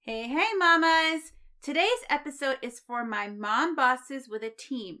mamas! Today's episode is for my mom bosses with a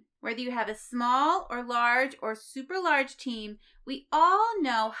team. Whether you have a small or large or super large team, we all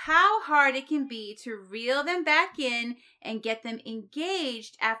know how hard it can be to reel them back in and get them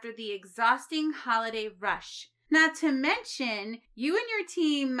engaged after the exhausting holiday rush. Not to mention, you and your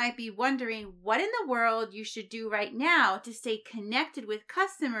team might be wondering what in the world you should do right now to stay connected with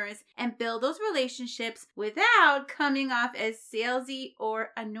customers and build those relationships without coming off as salesy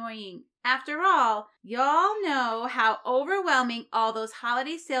or annoying. After all, y'all know how overwhelming all those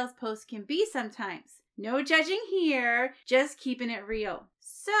holiday sales posts can be sometimes. No judging here, just keeping it real.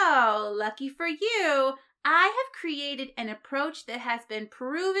 So, lucky for you, I have created an approach that has been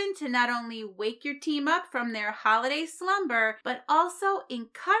proven to not only wake your team up from their holiday slumber, but also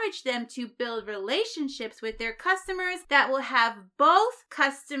encourage them to build relationships with their customers that will have both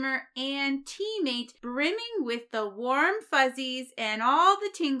customer and teammate brimming with the warm fuzzies and all the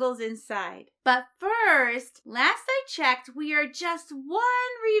tingles inside. But first, last I checked, we are just one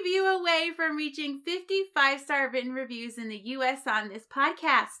review away from reaching 50 5-star written reviews in the US on this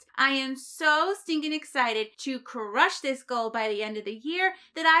podcast. I am so stinking excited to crush this goal by the end of the year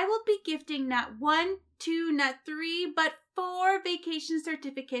that I will be gifting not 1, 2, not 3, but 4 vacation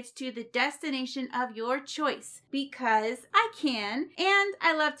certificates to the destination of your choice because I can and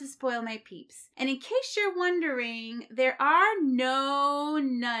I love to spoil my peeps. And in case you're wondering, there are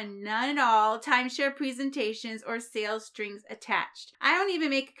none at all timeshare presentations or sales strings attached. I don't even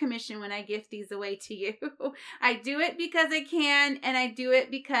make a commission when I gift these away to you. I do it because I can and I do it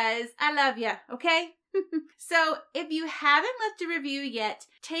because I love you, okay? So, if you haven't left a review yet,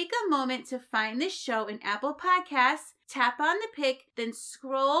 take a moment to find this show in Apple Podcasts, tap on the pic, then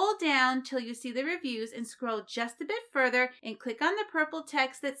scroll down till you see the reviews and scroll just a bit further and click on the purple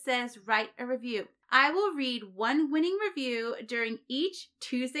text that says write a review. I will read one winning review during each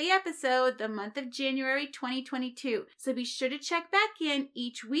Tuesday episode the month of January 2022. So be sure to check back in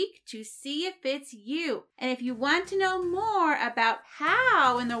each week to see if it's you. And if you want to know more about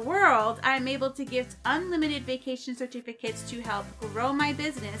how in the world I'm able to gift unlimited vacation certificates to help grow my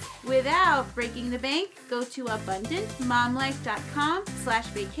business without breaking the bank, go to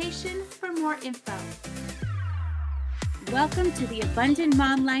abundantmomlife.com/vacation for more info. Welcome to the Abundant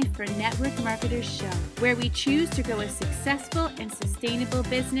Mom Life for Network Marketers show, where we choose to grow a successful and sustainable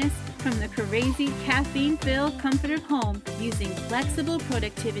business from the crazy caffeine-filled comfort of home using flexible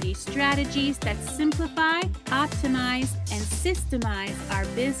productivity strategies that simplify, optimize, and systemize our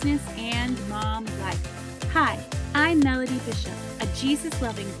business and mom life. Hi, I'm Melody Bishop, a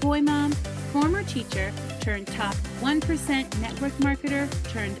Jesus-loving boy mom, former teacher, turned top 1% network marketer,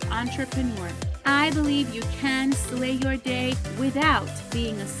 turned entrepreneur. I believe you can slay your day without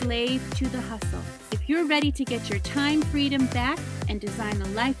being a slave to the hustle. If you're ready to get your time freedom back and design the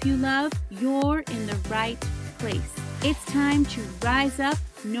life you love, you're in the right place. It's time to rise up,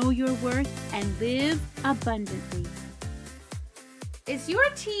 know your worth, and live abundantly. Is your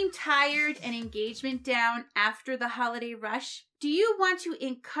team tired and engagement down after the holiday rush? Do you want to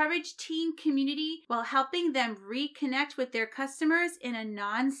encourage team community while helping them reconnect with their customers in a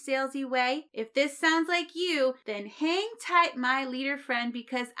non-salesy way? If this sounds like you, then hang tight, my leader friend,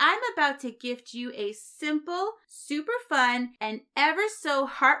 because I'm about to gift you a simple, super fun, and ever so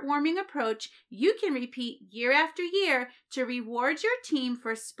heartwarming approach you can repeat year after year to reward your team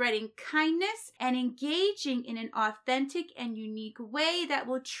for spreading kindness and engaging in an authentic and unique way that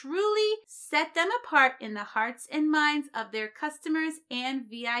will truly set them apart in the hearts and minds of their customers and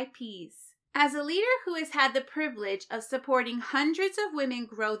VIPs. As a leader who has had the privilege of supporting hundreds of women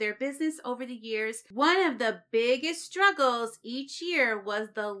grow their business over the years, one of the biggest struggles each year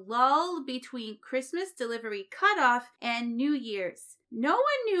was the lull between Christmas delivery cutoff and New Year's. No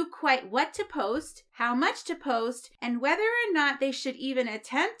one knew quite what to post, how much to post, and whether or not they should even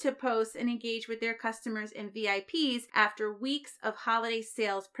attempt to post and engage with their customers and VIPs after weeks of holiday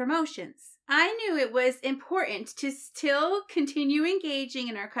sales promotions. I knew it was important to still continue engaging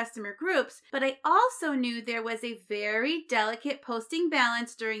in our customer groups, but I also knew there was a very delicate posting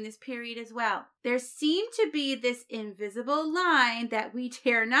balance during this period as well. There seemed to be this invisible line that we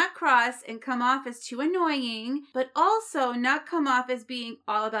dare not cross and come off as too annoying, but also not come off as being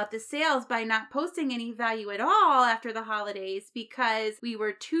all about the sales by not posting any value at all after the holidays because we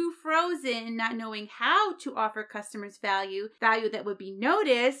were too frozen, not knowing how to offer customers value that would be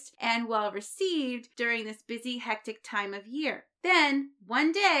noticed and well received during this busy, hectic time of year. Then,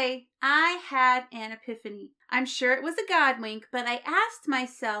 one day, I had an epiphany. I'm sure it was a God wink, but I asked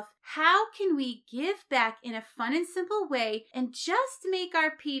myself, how can we give back in a fun and simple way and just make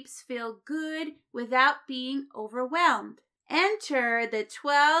our peeps feel good without being overwhelmed? enter the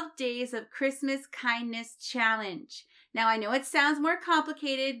 12 Days of Christmas Kindness Challenge. Now, I know it sounds more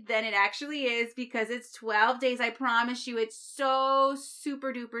complicated than it actually is because it's 12 days. I promise you, it's so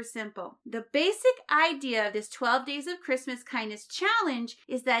super duper simple. The basic idea of this 12 Days of Christmas Kindness Challenge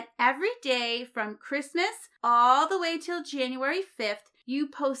is that every day from Christmas all the way till January 5th, you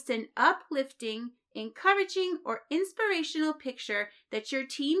post an uplifting, encouraging, or inspirational picture that your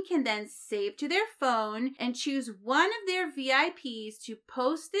team can then save to their phone and choose one of their VIPs to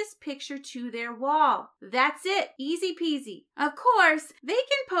post this picture to their wall. That's it. Easy peasy. Of course, they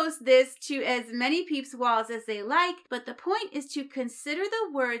can post this to as many peeps' walls as they like, but the point is to consider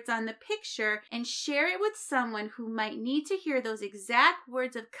the words on the picture and share it with someone who might need to hear those exact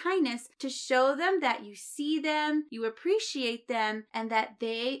words of kindness to show them that you see them, you appreciate them, and that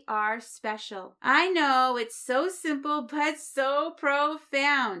they are special. I know it's so simple, but so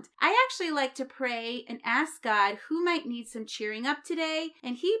profound. I actually like to pray and ask God who might need some cheering up today,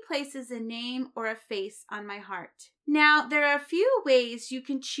 and He places a name or a face on my heart. Now, there are a few ways you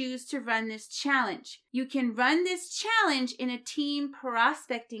can choose to run this challenge. You can run this challenge in a team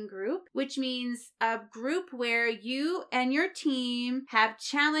prospecting group, which means a group where you and your team have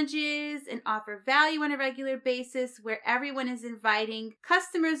challenges and offer value on a regular basis, where everyone is inviting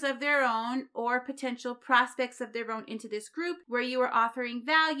customers of their own or potential prospects of their own into this group, where you are offering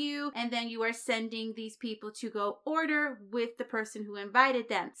value and then you are sending these people to go order with the person who invited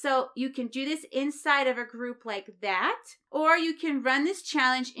them. So you can do this inside of a group like that. Or you can run this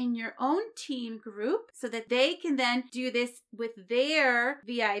challenge in your own team group so that they can then do this with their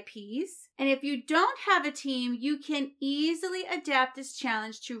VIPs. And if you don't have a team, you can easily adapt this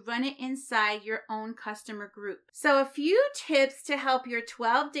challenge to run it inside your own customer group. So a few tips to help your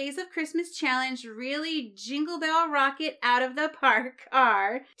 12 Days of Christmas challenge really jingle bell rocket out of the park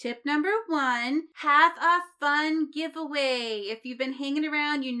are: tip number 1, have a fun giveaway. If you've been hanging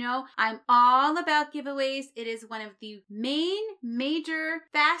around, you know I'm all about giveaways. It is one of the major,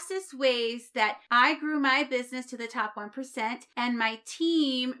 fastest ways that I grew my business to the top 1% and my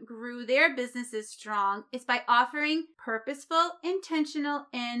team grew their businesses strong is by offering purposeful, intentional,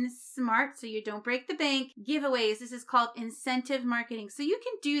 and smart, so you don't break the bank, giveaways. This is called incentive marketing. So you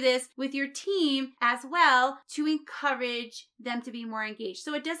can do this with your team as well to encourage them to be more engaged.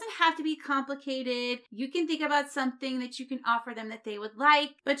 So it doesn't have to be complicated. You can think about something that you can offer them that they would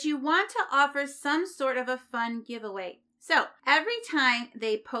like, but you want to offer some sort of a fun giveaway. So every time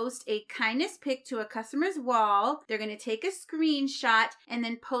they post a kindness pic to a customer's wall, they're going to take a screenshot and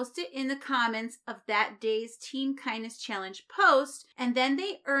then post it in the comments of that day's Team Kindness Challenge post, and then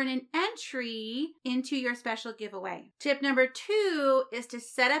they earn an entry into your special giveaway. Tip number 2 is to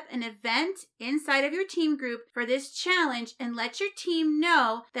set up an event inside of your team group for this challenge and let your team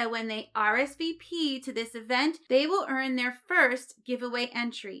know that when they RSVP to this event, they will earn their first giveaway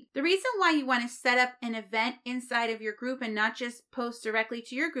entry. The reason why you want to set up an event inside of your group and not just post directly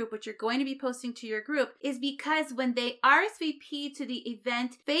to your group, what you're going to be posting to your group, is because when they RSVP to the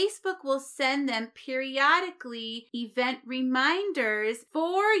event, Facebook will send them periodically event reminders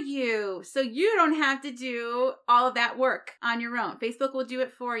for you. So you don't have to do all of that work on your own. Facebook will do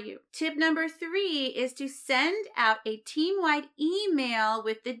it for you. Tip number 3 is to send out a team-wide email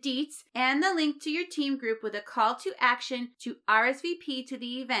with the deets and the link to your team group with a call to action to RSVP to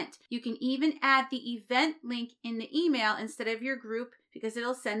the event. You can even add the event link in the email instead of your group, because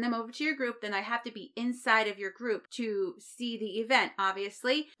it'll send them over to your group. Then I have to be inside of your group to see the event,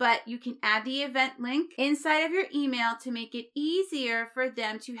 obviously. But you can add the event link inside of your email to make it easier for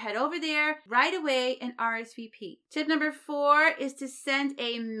them to head over there right away and RSVP. Tip number 4 is to send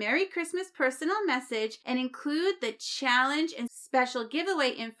a Merry Christmas personal message and include the challenge and special giveaway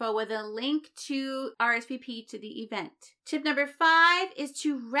info with a link to RSVP to the event. Tip number 5 is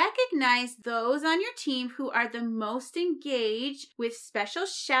to recognize those on your team who are the most engaged with special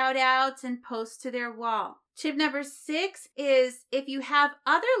shout outs and posts to their wall. Tip number 6 is, if you have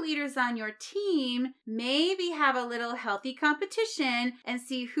other leaders on your team, maybe have a little healthy competition and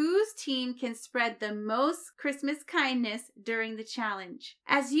see whose team can spread the most Christmas kindness during the challenge.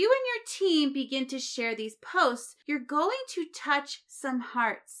 As you and your team begin to share these posts, you're going to touch some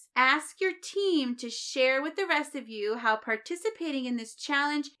hearts. Ask your team to share with the rest of you how participating in this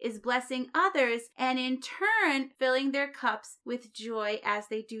challenge is blessing others and in turn filling their cups with joy as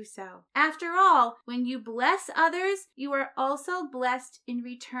they do so. After all, when you bless bless others, you are also blessed in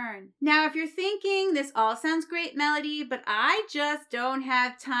return. Now, if you're thinking, this all sounds great, Melody, but I just don't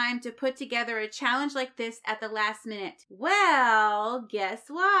have time to put together a challenge like this at the last minute. Well, guess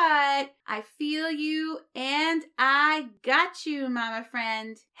what? I feel you and I got you, mama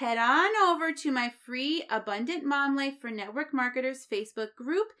friend. Head on over to my free Abundant Mom Life for Network Marketers Facebook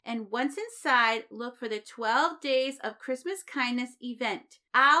group, and once inside, look for the 12 Days of Christmas Kindness event.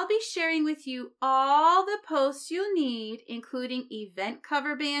 I'll be sharing with you all the posts you'll need, including event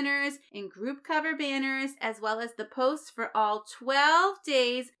cover banners and group cover banners, as well as the posts for all 12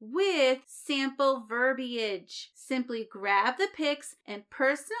 days with sample verbiage. Simply grab the pics and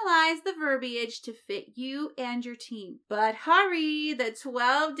personalize the verbiage to fit you and your team. But hurry, the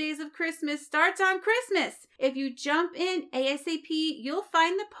 12 Days of Christmas starts on Christmas. If you jump in ASAP, you'll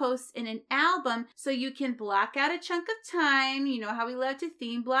find the posts in an album so you can block out a chunk of time. You know how we love to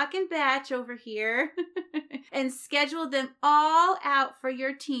theme block and batch over here. And schedule them all out for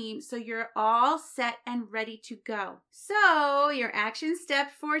your team so you're all set and ready to go. So your action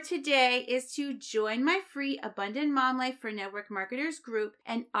step for today is to join my free Abundant Mom Life for Network Marketers group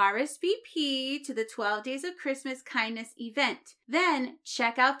and RSVP to the 12 Days of Christmas Kindness event. Then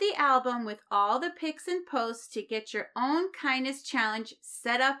check out the album with all the pics and posts to get your own kindness challenge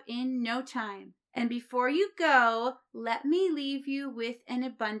set up in no time. And before you go, let me leave you with an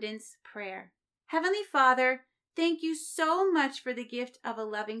abundance prayer. Heavenly Father, thank you so much for the gift of a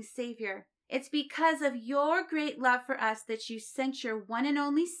loving Savior. It's because of your great love for us that you sent your one and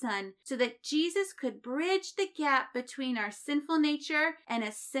only Son so that Jesus could bridge the gap between our sinful nature and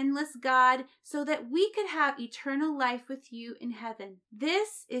a sinless God so that we could have eternal life with you in heaven.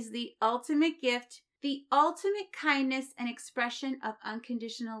 This is the ultimate gift, the ultimate kindness and expression of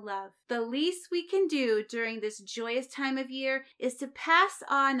unconditional love. The least we can do during this joyous time of year is to pass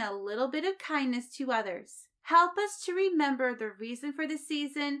on a little bit of kindness to others. Help us to remember the reason for the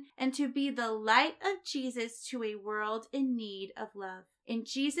season and to be the light of Jesus to a world in need of love. In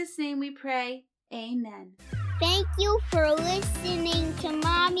Jesus' name we pray, amen. Thank you for listening to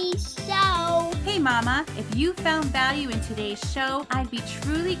Mommy's show. Hey Mama, if you found value in today's show, I'd be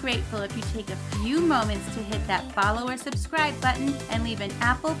truly grateful if you take a few moments to hit that follow or subscribe button and leave an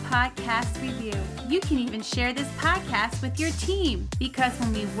Apple Podcast review. You can even share this podcast with your team, because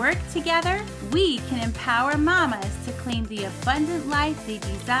when we work together, we can empower mamas to claim the abundant life they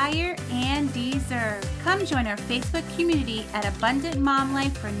desire and deserve. Come join our Facebook community at Abundant Mom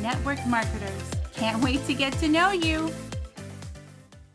Life for Network Marketers. Can't wait to get to know you.